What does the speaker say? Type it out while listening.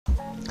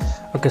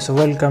Okay, so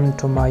welcome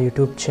to my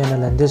YouTube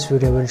channel, and this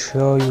video will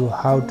show you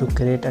how to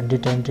create a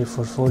Detender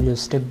portfolio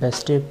step by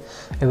step.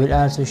 I will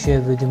also share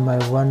with you my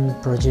one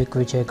project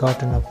which I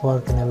got on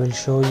Upwork, and I will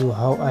show you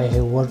how I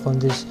have worked on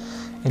this,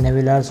 and I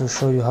will also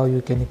show you how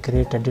you can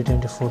create a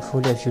Detender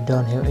portfolio if you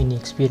don't have any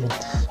experience.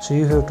 So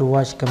you have to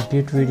watch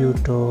complete video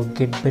to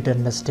get better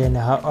understand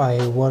how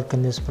I work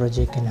on this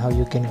project and how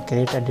you can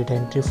create a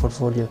Detender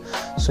portfolio.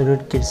 So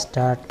let's get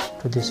started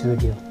to this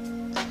video.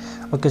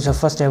 Okay, so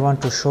first I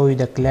want to show you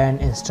the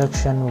client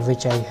instruction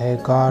which I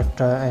have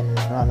got on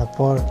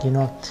Upwork,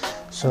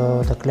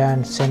 So the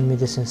client sent me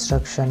this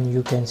instruction.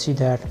 You can see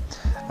that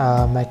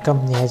my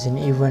company has an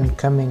event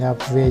coming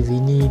up where we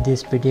need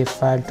this PDF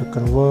file to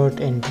convert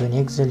into an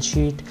Excel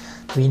sheet.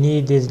 We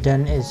need this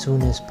done as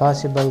soon as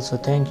possible, so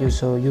thank you.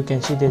 So you can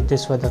see that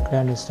this was the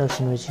client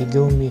instruction which he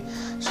gave me.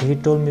 So he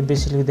told me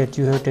basically that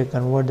you have to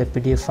convert the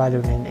PDF file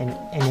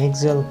in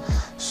Excel.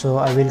 So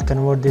I will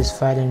convert this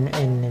file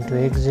into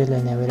Excel,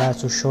 and I will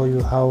also show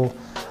you how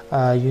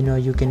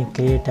you can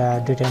create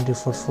a Detender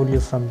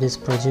portfolio from this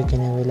project,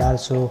 and I will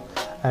also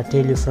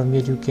tell you from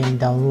here you can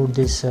download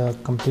this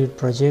complete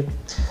project.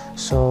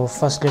 So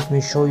first let me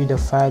show you the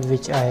file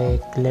which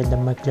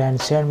my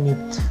client sent me.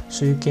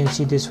 So you can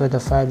see this was the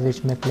file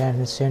which my client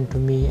has sent to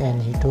me,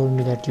 and he told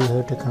me that you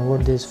have to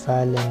convert this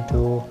file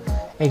into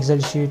Excel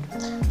sheet.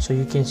 So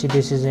you can see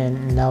this is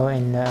now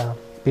in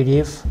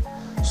PDF.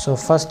 So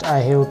first I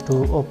have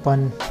to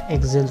open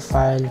Excel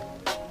file.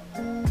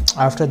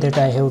 After that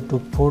I have to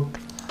put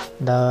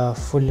the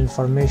full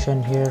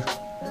information here.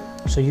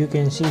 So you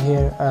can see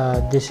here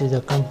this is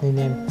the company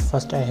name.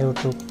 First I have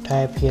to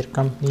type here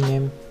company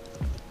name,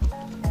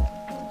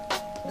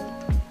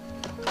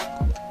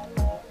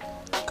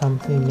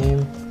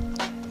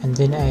 and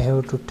then I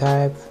have to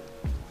type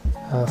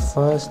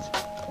first,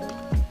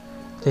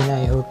 then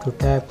I have to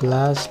type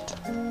last,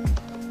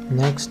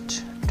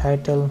 next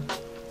title,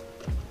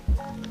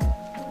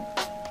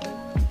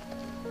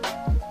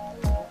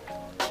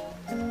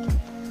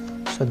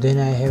 so then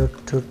I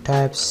have to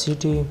type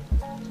city,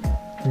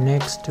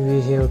 next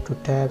we have to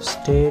type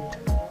state,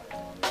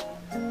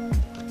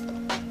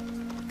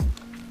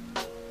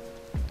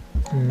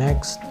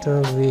 next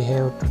we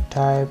have to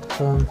type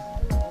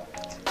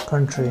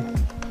country,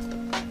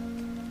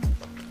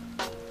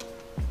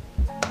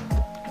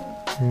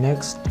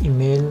 next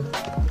email,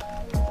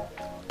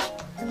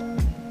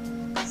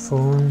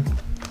 phone,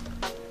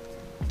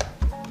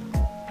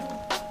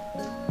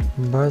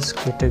 bus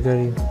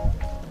category,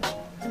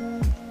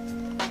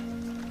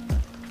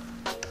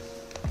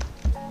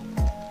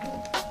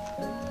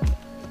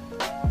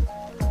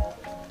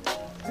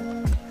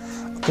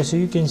 okay. So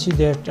you can see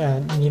that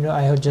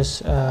I have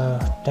just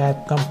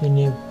typed company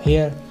name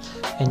here,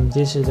 and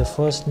this is the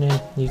first name.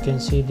 You can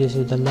see this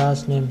is the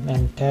last name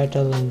and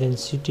title, and then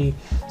city,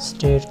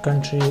 state,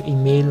 country,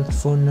 email,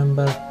 phone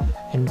number,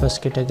 and bus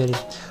category.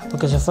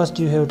 Okay, so first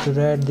you have to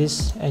write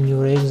this in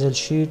your Excel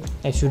sheet.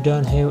 If you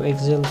don't have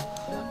Excel,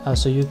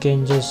 so you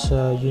can just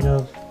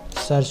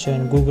search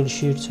on Google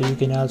Sheet. So you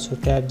can also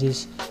type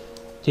this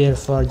there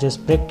for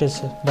just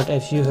practice. But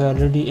if you have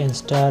already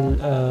installed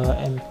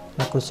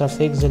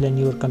Microsoft Excel in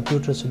your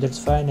computer, so that's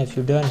fine. If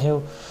you don't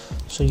have,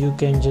 so you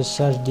can just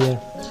search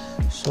there.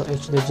 So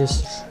actually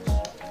just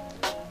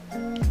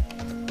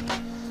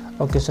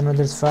okay, so now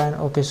that's fine.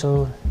 Okay,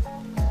 so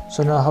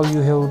now how you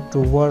have to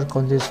work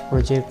on this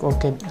project.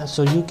 Okay,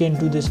 so you can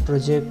do this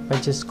project by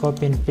just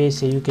copy and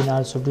paste. You can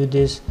also do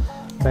this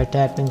by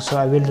typing. So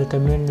I will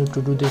recommend you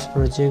to do this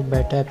project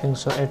by typing,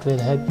 so it will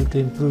help you to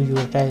improve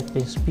your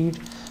typing speed,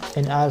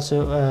 and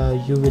also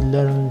you will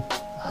learn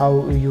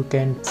how you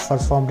can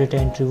perform data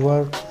entry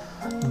work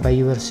by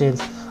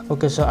yourself.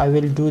 Okay, so I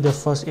will do the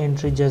first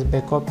entry just by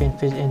copy and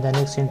paste, and the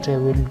next entry I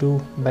will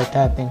do by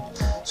typing,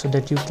 so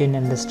that you can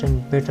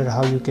understand better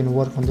how you can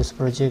work on this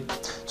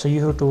project. So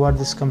you have to watch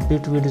this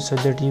complete video so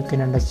that you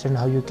can understand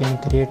how you can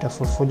create a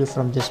portfolio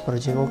from this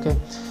project. Okay,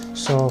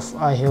 so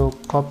I have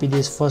copied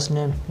this first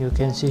name, you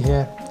can see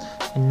here,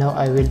 and now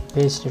I will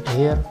paste it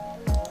here.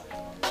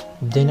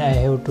 Then I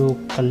have to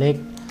collect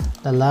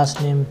the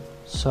last name,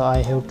 so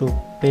I have to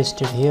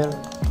paste it here.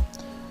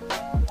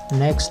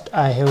 Next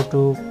I have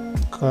to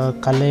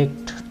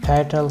collect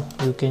title,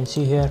 you can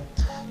see here.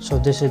 So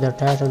this is the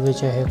title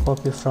which I have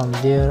copied from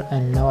there,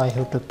 and now I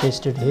have to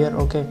paste it here.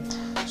 Okay,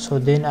 so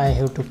then I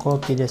have to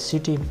copy the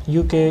city.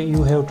 You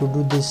have to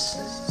do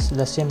this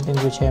the same thing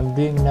which I am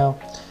doing now.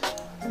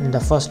 And the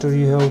first two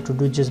you have to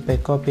do just by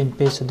copy and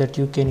paste, so that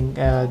you can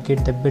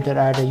get the better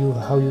idea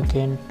how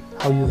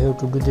you have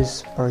to do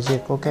this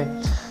project. Okay,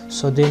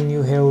 so then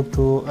you have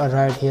to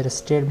write here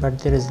state, but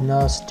there is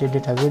no state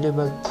data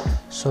available.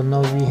 So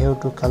now we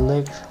have to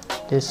collect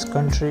this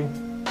country.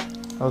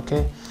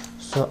 Okay,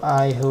 so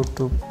I have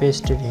to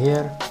paste it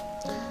here.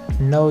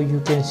 Now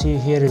you can see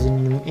here is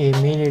an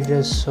email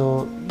address,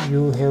 so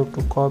you have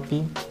to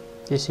copy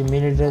this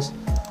email address,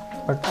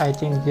 but I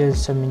think there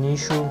is some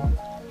issue,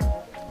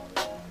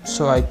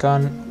 so I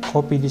can't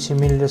copy this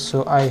email address,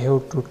 so I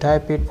have to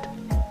type it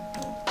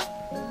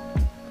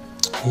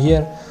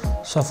here.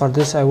 So for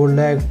this I would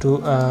like to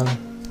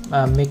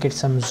make it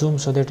some zoom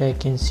so that I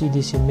can see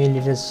this email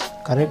address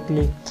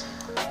correctly.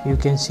 You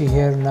can see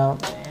here now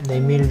the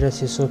email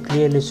address is so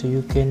clearly, so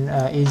you can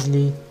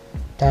easily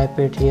type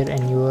it here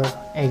in your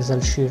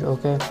Excel sheet.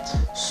 Okay,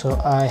 so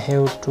I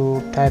have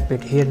to type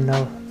it here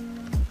now,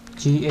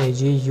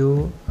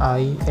 GAGUILAR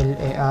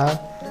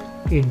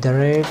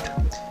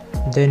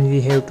 @ then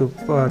we have to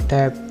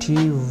type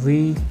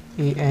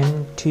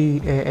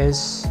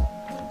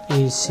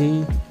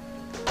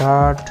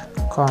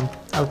TVENTASEC.com.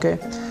 okay,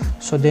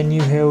 so then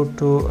you have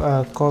to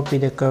copy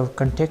the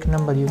contact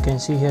number. You can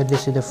see here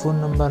this is the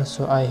phone number,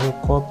 so I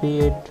have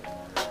copied it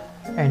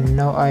and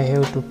now I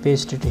have to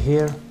paste it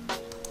here.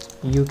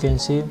 You can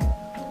see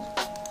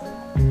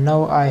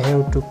now I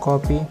have to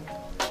copy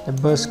the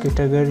bus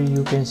category.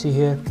 You can see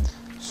here,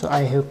 so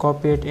I have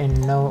copied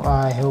and now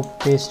I have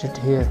pasted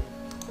here.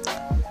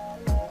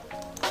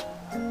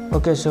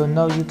 Okay, so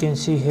now you can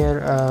see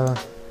here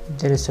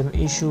there is some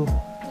issue.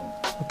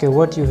 Okay,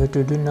 what you have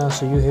to do now,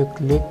 so you have to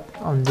click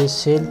on this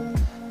cell,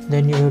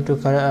 then you have to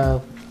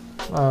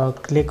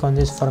click on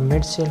this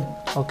format cell.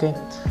 Okay,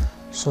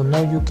 so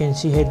now you can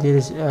see here there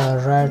is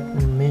right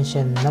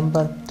mention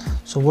number.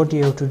 So what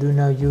you have to do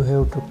now, you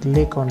have to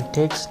click on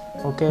text.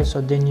 Okay, so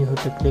then you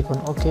have to click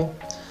on OK.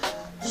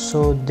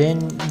 So then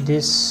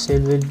this cell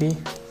will be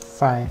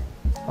fine.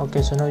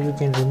 Okay, so now you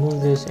can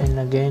remove this, and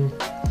again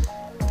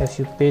if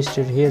you paste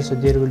it here, so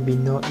there will be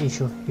no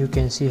issue. You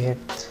can see here,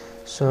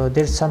 so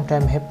there's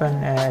sometimes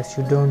happen if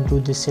you don't do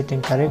this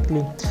setting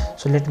correctly.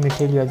 So let me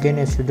tell you again,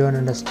 if you don't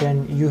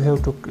understand, you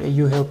have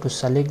to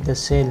select the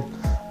cell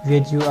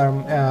where you are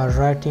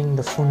writing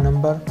the phone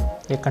number,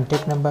 the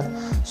contact number.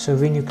 So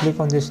when you click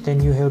on this, then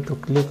you have to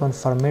click on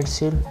format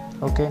cell.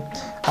 Okay,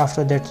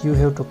 after that you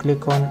have to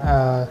click on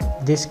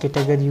this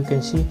category. You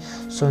can see,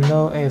 so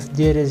now if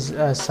there is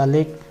a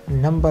select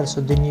number,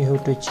 so then you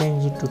have to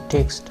change it to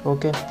text.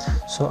 Okay,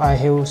 so I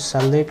have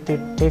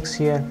selected text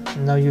here.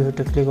 Now you have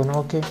to click on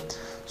OK,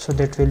 so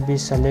that will be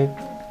select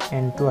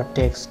into a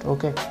text.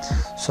 Okay,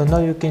 so now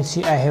you can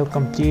see I have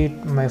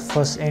completed my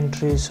first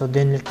entry. So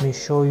then let me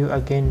show you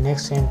again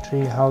next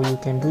entry how you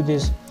can do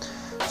this.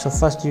 So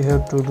first you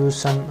have to do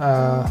some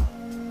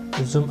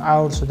zoom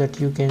out so that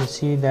you can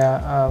see the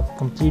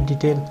complete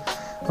detail.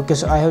 Okay,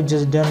 so I have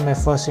just done my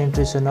first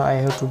entry, so now I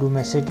have to do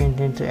my second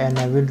entry, and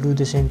I will do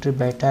this entry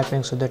by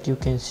typing so that you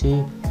can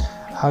see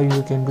how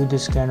you can do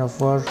this kind of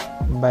work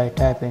by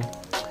typing.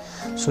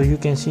 So you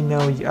can see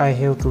now I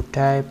have to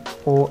type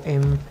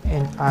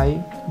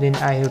OMNI, then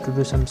I have to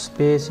do some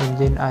space, and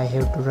then I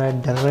have to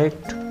write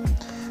direct.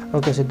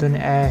 Okay, so then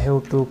I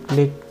have to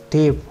click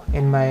tab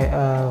in my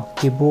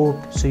keyboard.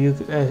 So you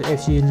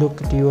if you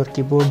look at your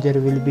keyboard, there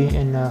will be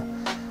an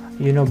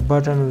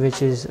button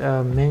which is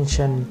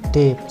mentioned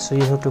tab. So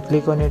you have to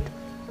click on it,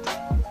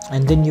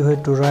 and then you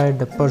have to write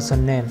the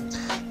person name.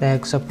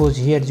 Like suppose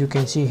here you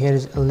can see here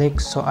is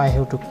Alex, so I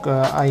have to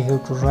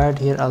write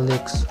here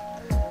Alex.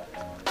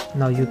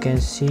 Now you can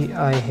see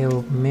I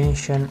have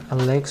mentioned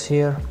Alex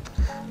here.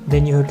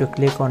 Then you have to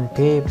click on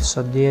tab,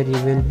 so there you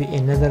will be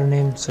another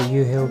name, so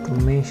you have to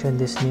mention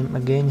this name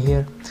again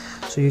here.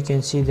 So you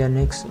can see the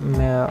next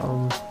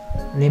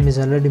name is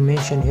already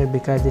mentioned here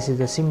because this is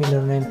a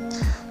similar name.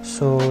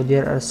 So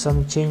there are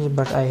some changes,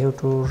 but I have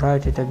to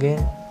write it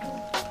again.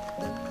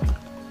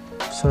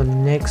 So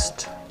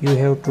next you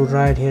have to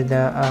write here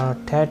the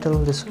title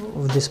of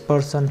this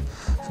person.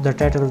 So the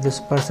title of this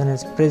person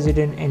is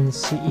President and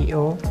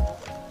CEO,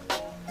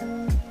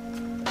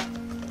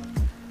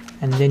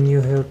 and then you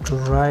have to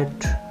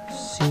write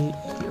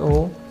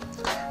CEO.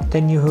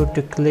 Then you have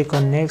to click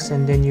on next,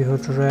 and then you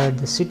have to write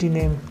the city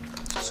name.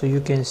 So you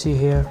can see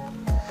here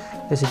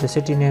this is the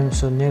city name.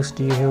 So next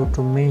you have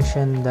to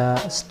mention the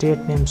state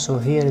name. So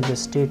here is the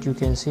state, you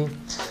can see.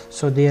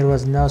 So there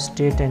was no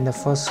state in the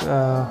first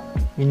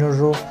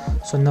row.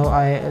 So now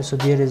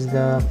there is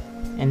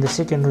in the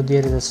second row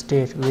there is a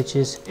state which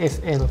is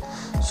FL.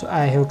 So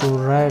I have to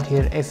write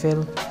here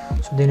FL.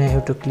 So then I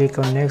have to click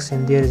on next,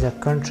 and there is a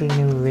country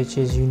name which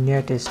is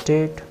United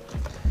States.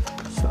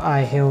 So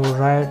I have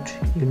write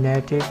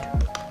United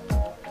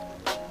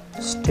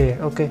States.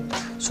 Okay,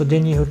 so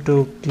then you have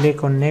to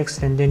click on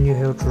next, and then you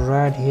have to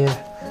write here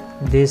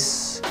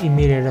this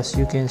email address.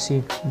 You can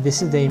see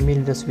this is the email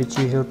address which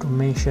you have to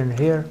mention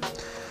here.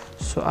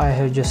 So I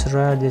have just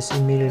write this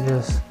email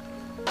address.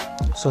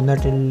 So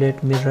let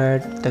me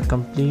write the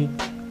complete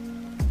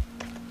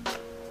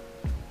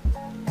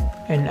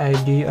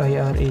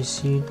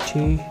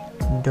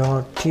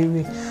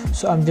NIDIRECT.TV.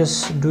 So I'm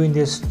just doing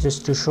this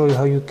just to show you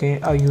how you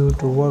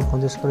to work on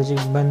this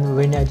project. But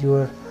when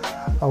you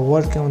are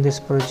working on this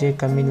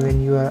project,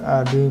 when you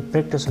are doing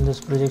practice on this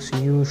project, so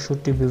you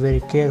should be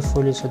very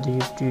carefully so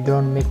that you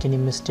don't make any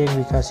mistake,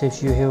 because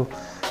if you have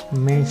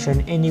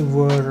mentioned any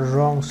word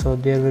wrong, so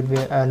there will be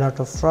a lot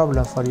of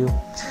problem for you.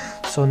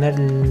 So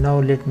now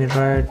let me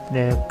write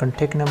the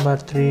contact number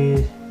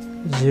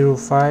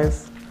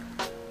 305.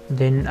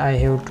 Then I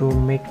have to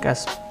make a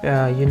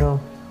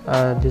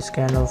this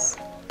kind of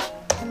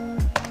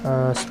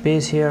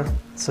space here.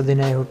 So then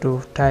I have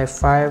to type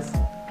 5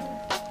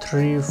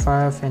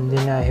 35, and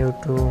then I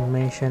have to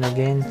mention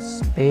again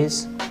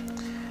space,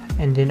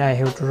 and then I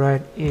have to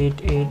write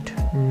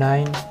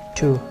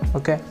 8892.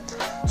 okay,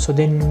 so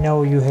then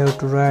now you have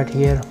to write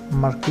here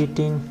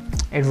marketing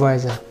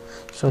advisor.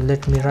 So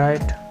let me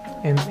write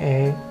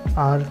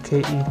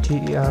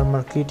marketer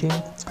marketing.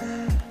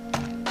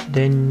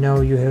 Then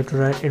now you have to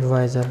write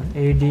advisor,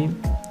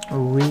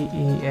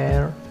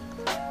 advertiser.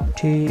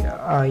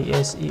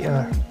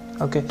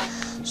 okay,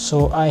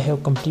 so I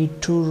have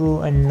complete 2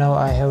 row, and now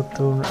I have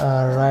to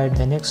write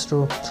the next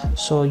row.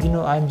 So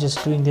I'm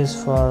just doing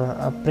this for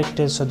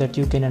practice, so that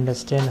you can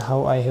understand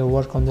how I have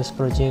worked on this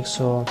project.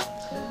 So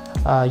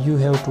you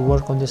have to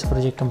work on this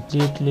project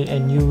completely,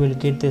 and you will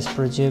get this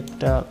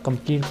project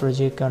complete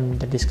project on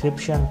the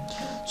description.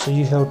 So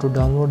you have to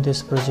download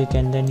this project,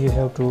 and then you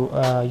have to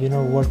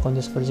work on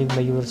this project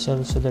by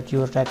yourself, so that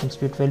your typing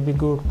speed will be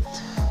good.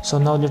 So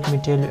now let me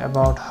tell you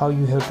about how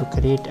you have to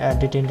create a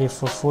Detender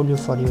portfolio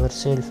for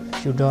yourself.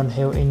 If you don't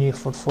have any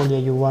portfolio,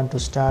 you want to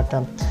start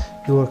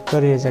your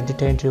career as a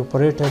data entry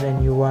operator,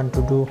 and you want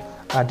to do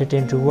data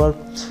entry work,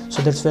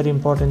 so that's very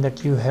important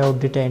that you have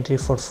data entry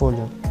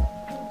portfolio.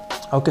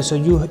 Okay, so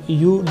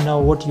you now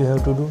what you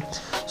have to do.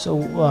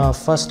 So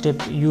first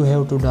step, you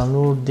have to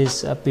download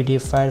this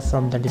PDF file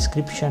from the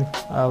description,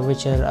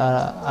 which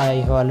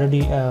I have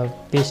already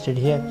pasted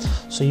here.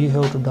 So you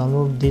have to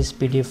download this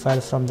PDF file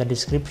from the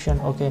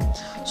description. Okay,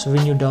 so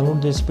when you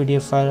download this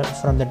PDF file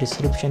from the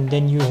description,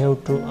 then you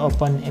have to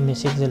open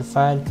MS Excel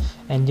file,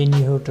 and then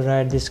you have to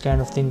write this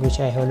kind of thing, which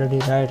I have already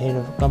write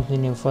here: company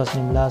name, first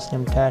name, last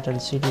name, title,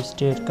 city,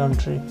 state,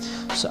 country.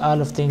 So all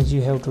of things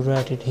you have to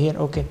write it here.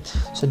 Okay,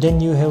 so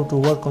then you have to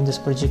work on this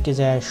project as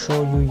I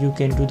show you. You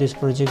can do this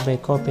project by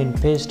copy and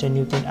paste, and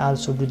you can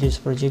also do this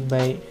project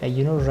by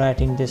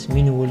writing this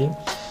manually.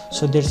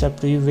 So that's up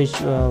to you which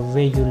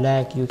way you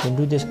like. You can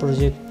do this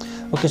project.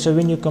 Okay, so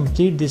when you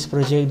complete this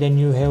project, then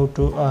you have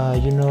to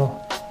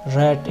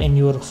write in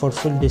your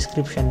full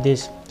description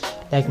this,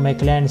 like my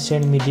client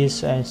sent me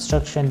this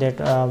instruction that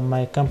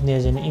my company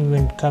has an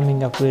event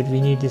coming up where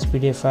we need this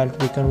PDF file to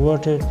be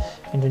converted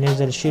into an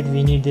Excel sheet.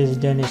 We need this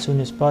done as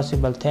soon as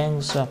possible,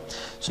 thanks.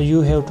 So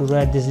you have to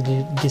write this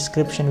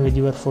description with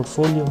your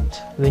portfolio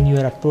when you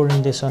are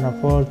uploading this on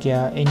Upwork,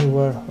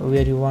 anywhere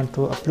where you want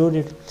to upload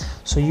it.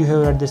 So you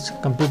have write this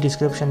complete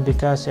description,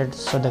 because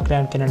so the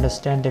client can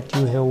understand that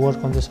you have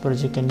worked on this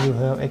project and you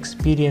have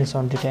experience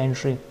on data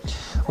entry.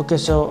 Okay,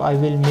 so I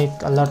will make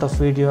a lot of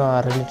video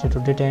related to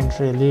data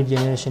entry, lead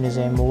generation, as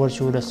I am a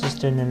virtual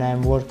assistant and I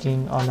am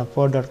working on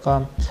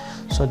Upwork.com.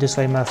 So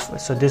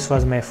this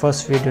was my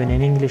first video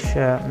in English,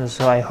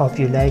 so I hope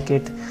you like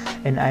it.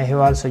 And I have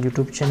also a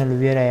YouTube channel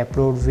where I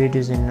upload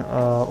videos in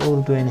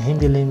Urdu and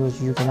Hindi language.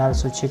 You can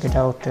also check it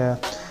out,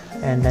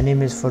 and the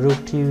name is Farouk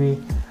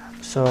TV.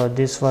 So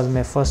this was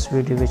my first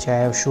video which I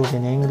have shoot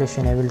in English,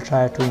 and I will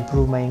try to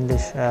improve my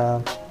English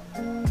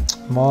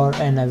more,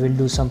 and I will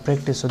do some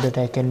practice so that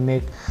I can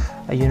make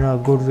a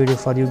good video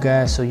for you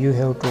guys. So you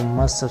have to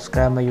must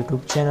subscribe my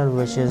YouTube channel,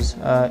 which is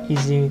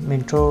Easy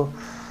Mentor,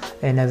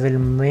 and I will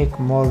make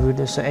more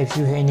videos. So if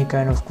you have any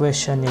kind of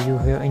question, if you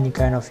have any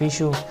kind of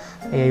issue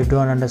you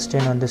don't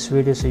understand on this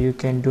video, so you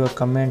can do a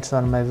comments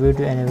on my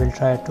video, and I will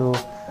try to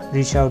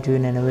reach out to you,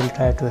 and I will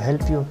try to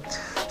help you.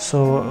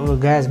 So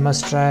guys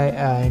must try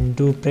and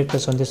do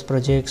practice on this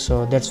project.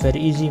 So that's very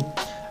easy,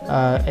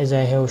 as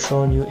I have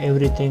shown you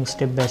everything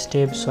step by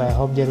step. So I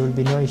hope there will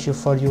be no issue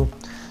for you.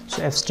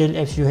 So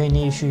if you have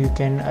any issue, you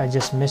can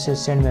just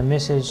send me a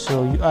message.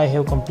 So I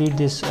have completed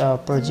this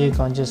project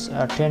on just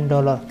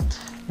 $10.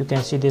 You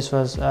can see this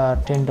was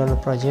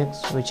 $10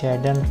 projects which I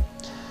had done.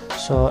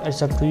 So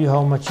it's up to you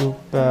how much you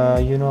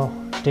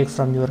take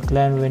from your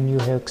client when you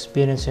have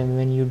experience and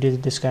when you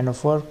did this kind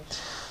of work.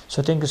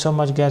 So thank you so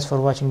much guys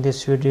for watching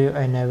this video,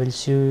 and I will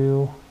see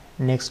you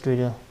next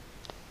video.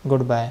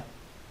 Goodbye.